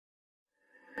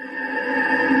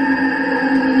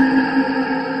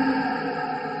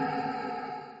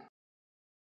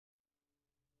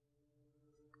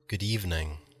Good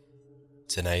evening.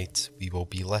 Tonight we will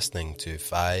be listening to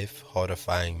 5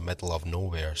 horrifying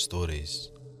middle-of-nowhere stories.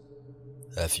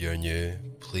 If you're new,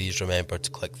 please remember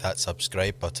to click that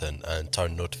subscribe button and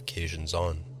turn notifications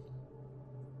on.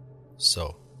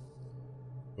 So,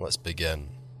 let's begin.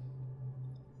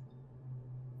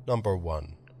 Number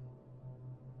 1.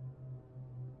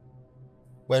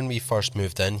 When we first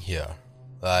moved in here,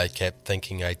 I kept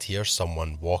thinking I'd hear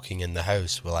someone walking in the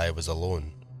house while I was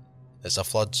alone. It's a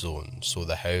flood zone, so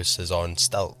the house is on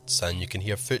stilts and you can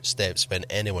hear footsteps when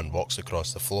anyone walks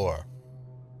across the floor.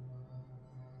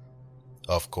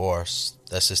 Of course,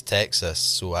 this is Texas,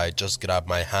 so I just grabbed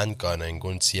my handgun and go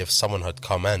and see if someone had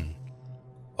come in.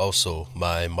 Also,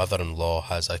 my mother-in-law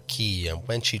has a key, and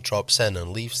when she drops in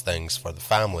and leaves things for the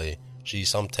family, she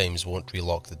sometimes won't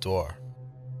relock the door.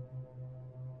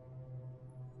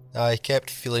 I kept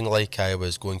feeling like I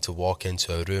was going to walk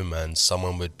into a room and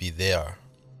someone would be there.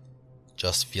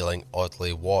 Just feeling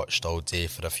oddly watched all day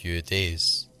for a few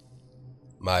days.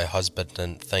 My husband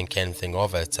didn't think anything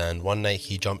of it, and one night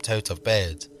he jumped out of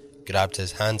bed, grabbed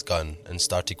his handgun and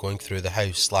started going through the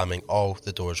house, slamming all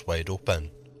the doors wide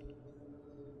open.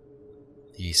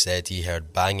 He said he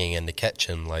heard banging in the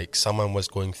kitchen like someone was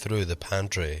going through the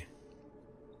pantry.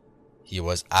 He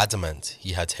was adamant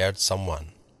he had heard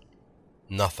someone.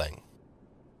 Nothing.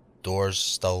 Doors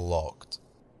still locked.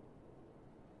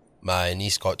 My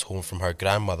niece got home from her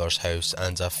grandmother's house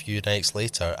and a few nights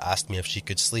later asked me if she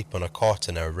could sleep on a cot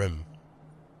in our room.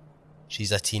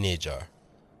 She's a teenager,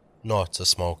 not a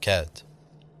small kid.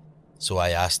 So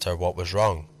I asked her what was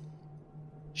wrong.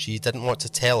 She didn't want to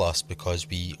tell us because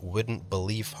we wouldn't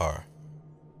believe her.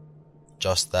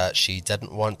 Just that she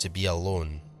didn't want to be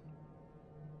alone.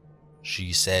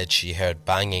 She said she heard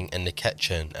banging in the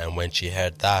kitchen, and when she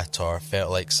heard that or felt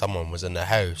like someone was in the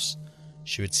house,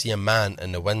 she would see a man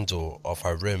in the window of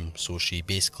her room, so she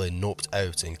basically noped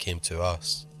out and came to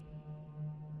us.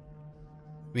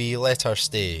 We let her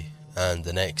stay, and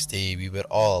the next day we were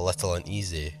all a little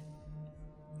uneasy.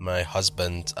 My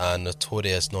husband, a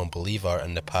notorious non-believer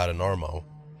in the paranormal,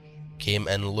 came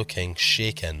in looking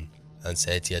shaken and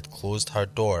said he had closed her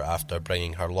door after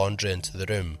bringing her laundry into the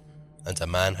room, and a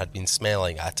man had been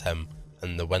smelling at him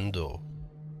in the window.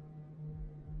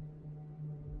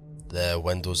 The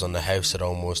windows on the house are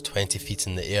almost 20 feet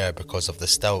in the air because of the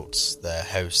stilts the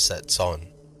house sits on.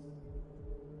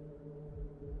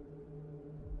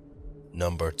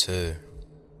 Number 2.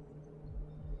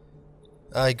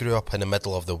 I grew up in the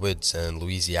middle of the woods in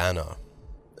Louisiana.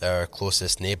 Our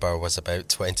closest neighbour was about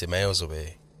 20 miles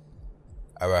away.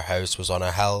 Our house was on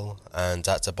a hill, and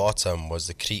at the bottom was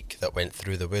the creek that went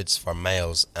through the woods for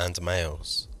miles and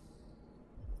miles.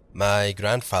 My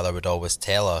grandfather would always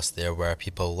tell us there were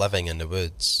people living in the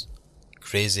woods.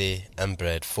 Crazy,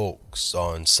 inbred folks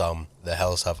on some "the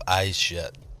hills have eyes"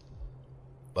 shit.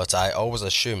 But I always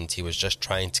assumed he was just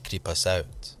trying to creep us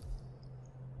out.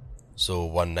 So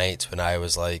one night when I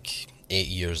was like 8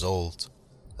 years old,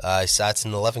 I sat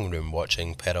in the living room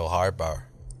watching Pearl Harbor.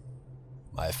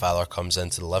 My father comes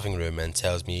into the living room and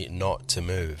tells me not to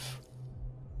move.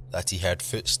 That he heard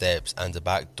footsteps and the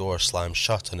back door slam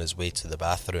shut on his way to the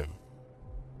bathroom.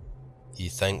 He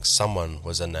thinks someone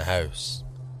was in the house,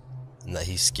 and that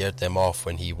he scared them off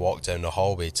when he walked down the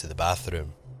hallway to the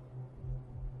bathroom.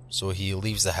 So he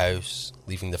leaves the house,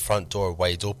 leaving the front door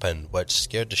wide open, which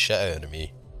scared the shit out of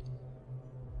me.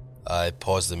 I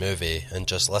paused the movie and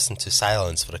just listened to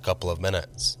silence for a couple of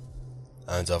minutes,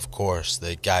 and of course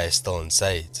the guy is still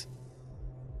inside.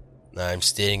 I'm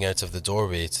staring out of the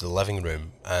doorway to the living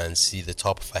room and see the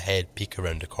top of a head peek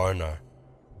around the corner.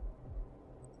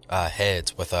 A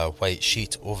head with a white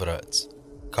sheet over it,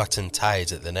 cut and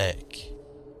tied at the neck.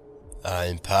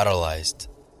 I'm paralysed,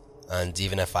 and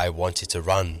even if I wanted to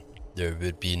run, there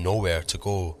would be nowhere to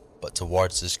go but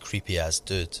towards this creepy-ass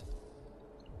dude.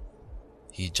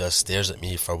 He just stares at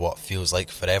me for what feels like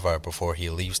forever before he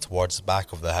leaves towards the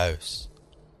back of the house.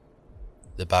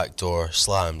 The back door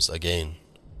slams again.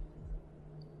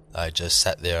 I just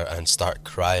sit there and start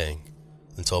crying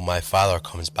until my father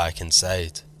comes back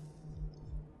inside.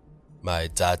 My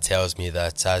dad tells me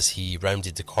that as he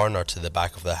rounded the corner to the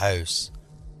back of the house,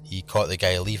 he caught the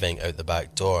guy leaving out the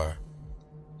back door.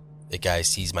 The guy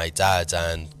sees my dad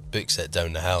and books it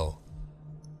down the hill.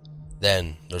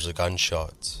 Then there's a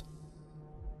gunshot.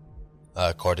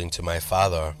 According to my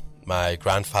father, my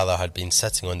grandfather had been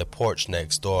sitting on the porch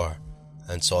next door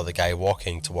and saw the guy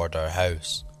walking toward our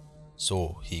house.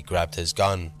 So he grabbed his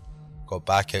gun, got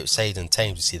back outside in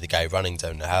time to see the guy running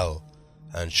down the hill,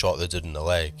 and shot the dude in the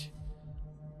leg.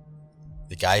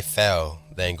 The guy fell,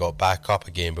 then got back up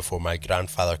again before my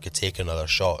grandfather could take another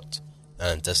shot,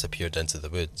 and disappeared into the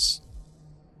woods.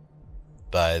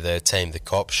 By the time the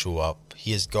cops show up,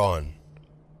 he is gone.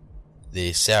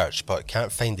 They search but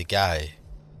can't find the guy.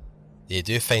 They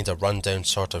do find a rundown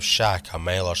sort of shack a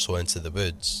mile or so into the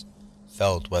woods,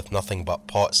 filled with nothing but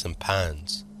pots and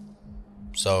pans.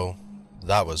 So,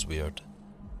 that was weird.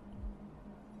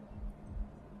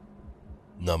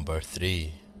 Number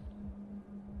 3.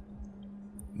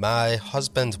 My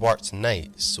husband worked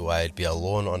nights, so I'd be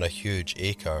alone on a huge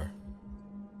acre.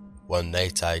 One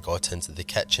night I got into the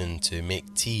kitchen to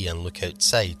make tea and look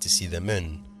outside to see the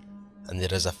moon, and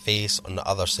there is a face on the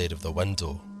other side of the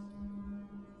window.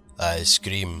 I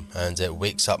scream, and it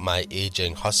wakes up my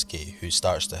aging husky, who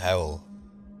starts to howl.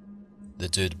 The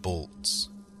dude bolts.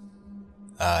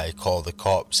 I call the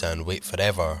cops and wait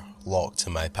forever, locked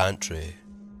in my pantry.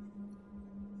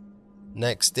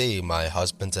 Next day, my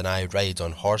husband and I ride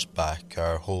on horseback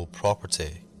our whole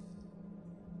property.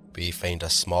 We find a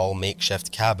small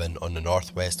makeshift cabin on the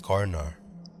northwest corner.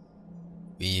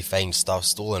 We find stuff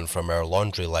stolen from our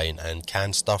laundry line and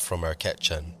canned stuff from our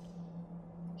kitchen.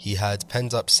 He had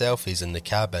pinned up selfies in the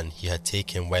cabin he had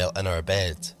taken while in our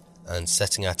bed and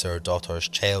sitting at our daughter's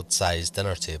child-sized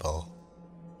dinner table.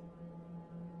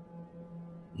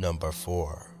 Number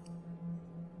 4.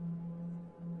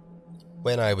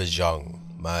 When I was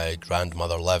young, my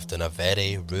grandmother lived in a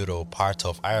very rural part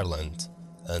of Ireland,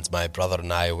 and my brother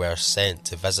and I were sent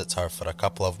to visit her for a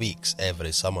couple of weeks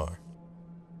every summer.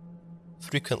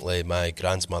 Frequently, my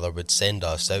grandmother would send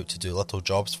us out to do little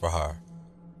jobs for her,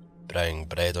 bring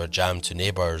bread or jam to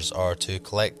neighbours, or to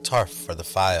collect turf for the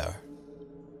fire.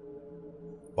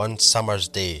 One summer's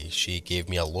day, she gave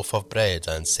me a loaf of bread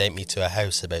and sent me to a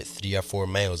house about 3 or 4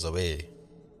 miles away.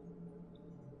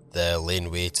 The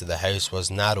laneway to the house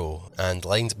was narrow and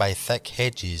lined by thick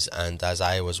hedges, and as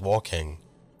I was walking,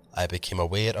 I became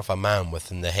aware of a man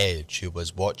within the hedge who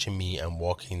was watching me and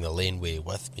walking the laneway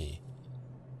with me.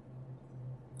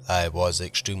 I was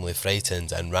extremely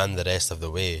frightened and ran the rest of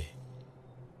the way.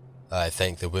 I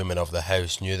think the woman of the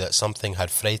house knew that something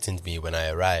had frightened me when I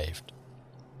arrived.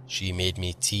 She made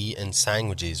me tea and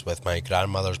sandwiches with my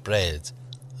grandmother's bread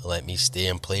and let me stay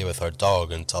and play with her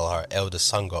dog until her eldest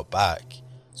son got back,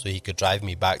 so he could drive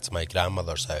me back to my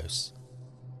grandmother's house.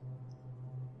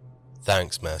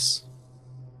 Thanks, miss.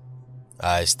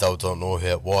 I still don't know who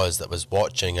it was that was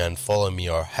watching and following me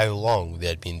or how long they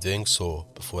had been doing so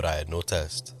before I had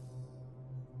noticed.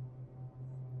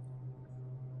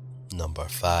 Number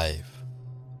 5.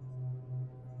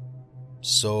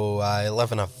 So I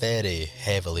live in a very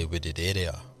heavily wooded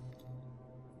area.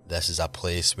 This is a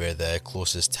place where the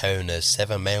closest town is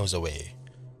 7 miles away,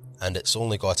 and it's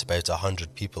only got about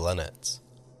 100 people in it.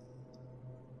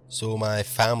 So my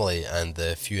family and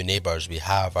the few neighbours we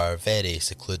have are very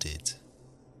secluded.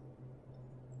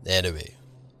 Anyway,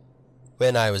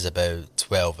 when I was about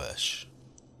 12ish,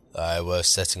 I was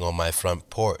sitting on my front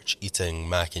porch eating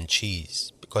mac and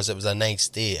cheese because it was a nice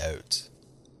day out.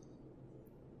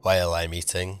 While I'm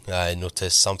eating, I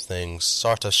noticed something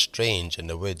sort of strange in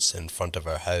the woods in front of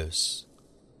our house.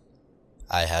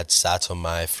 I had sat on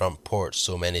my front porch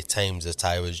so many times that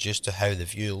I was used to how the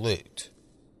view looked,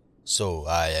 so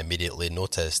I immediately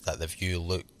noticed that the view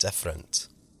looked different.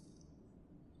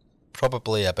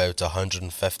 Probably about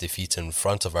 150 feet in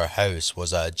front of our house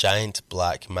was a giant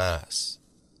black mass.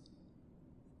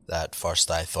 At first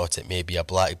I thought it may be a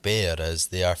black bear, as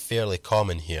they are fairly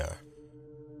common here.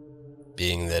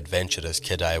 Being the adventurous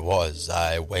kid I was,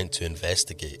 I went to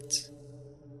investigate.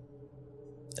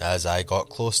 As I got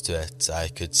close to it, I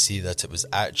could see that it was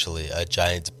actually a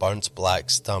giant burnt black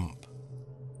stump,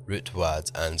 root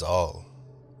wad and all.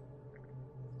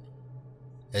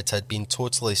 It had been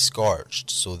totally scorched,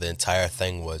 so the entire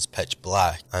thing was pitch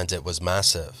black, and it was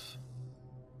massive.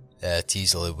 It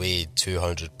easily weighed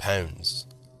 200 pounds.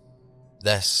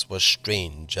 This was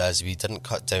strange, as we didn't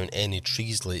cut down any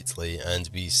trees lately, and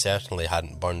we certainly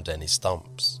hadn't burned any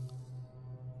stumps.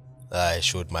 I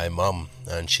showed my mum,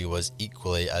 and she was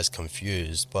equally as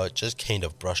confused, but just kind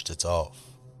of brushed it off.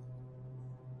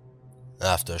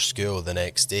 After school the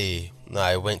next day,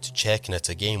 I went to check on it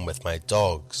again with my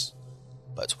dogs,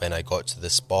 but when I got to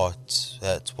the spot,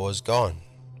 it was gone.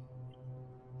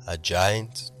 A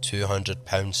giant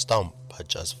 200-pound stump had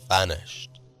just vanished,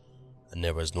 and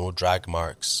there was no drag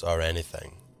marks or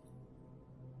anything.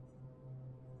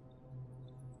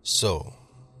 So,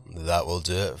 that will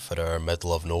do it for our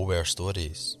middle of nowhere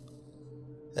stories.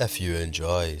 If you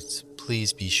enjoyed,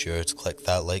 please be sure to click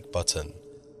that like button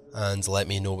and let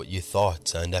me know what you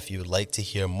thought, and if you would like to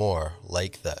hear more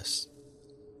like this.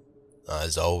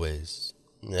 As always,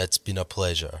 it's been a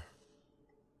pleasure.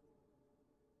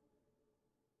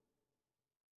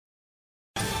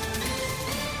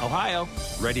 Ohio,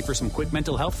 ready for some quick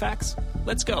mental health facts?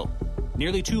 Let's go.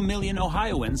 Nearly 2 million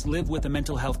Ohioans live with a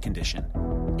mental health condition.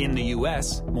 In the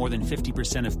U.S., more than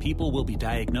 50% of people will be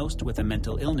diagnosed with a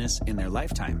mental illness in their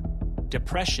lifetime.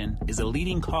 Depression is a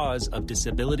leading cause of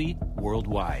disability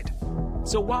worldwide.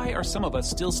 So why are some of us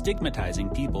still stigmatizing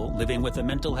people living with a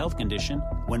mental health condition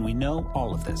when we know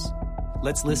all of this?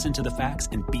 Let's listen to the facts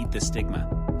and beat the stigma.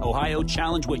 Ohio,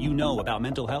 challenge what you know about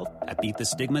mental health at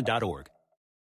beatthestigma.org.